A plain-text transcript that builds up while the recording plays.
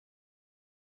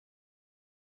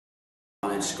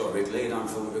My name's Scott Wrigley and I'm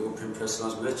from Wriggle Print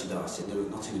Personalised Merchandise in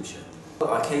Newark, Nottinghamshire.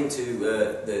 I came to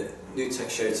the Newtech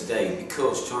show today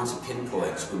because trying to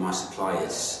pinpoint some of my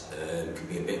suppliers can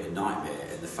be a bit of a nightmare,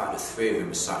 and the fact that 3 of them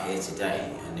were sat here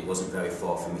today and it wasn't very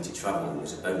far for me to travel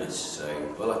was a bonus.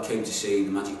 So, well, I came to see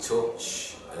the Magic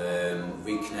Touch,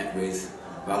 reconnect with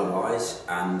Valorwise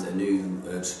and a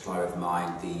new supplier of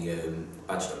mine, the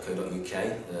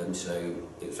badge.co.uk, so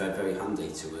it was very, very handy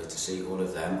to see all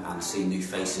of them and see new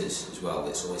faces as well.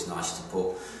 It's always nice to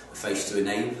put a face to a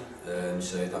name,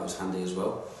 so that was handy as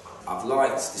well. I've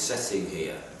liked the setting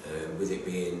here, with it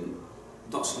being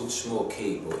not so much small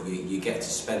key, but you get to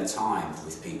spend time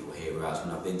with people here, whereas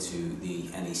when I've been to the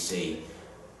NEC,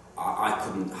 I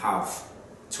couldn't have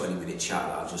a 20-minute chat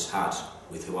that I've just had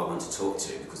with who I want to talk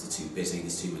to because they're too busy,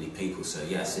 there's too many people. So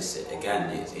yes,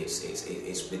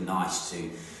 it's been nice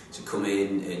to come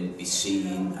in and be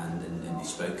seen and be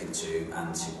spoken to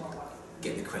and to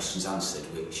get the questions answered,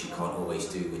 which you can't always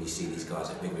do when you see these guys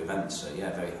at bigger events. So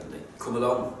yeah, very handy. Come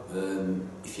along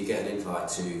if you get an invite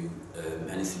to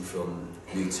anything from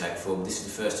Newtech. This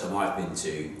is the first time I've been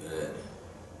to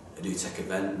a Newtech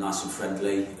event. Nice and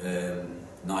friendly,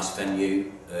 nice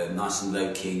venue, nice and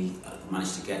low key.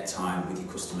 Managed to get time with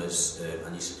your customers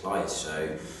and your suppliers. So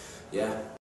yeah.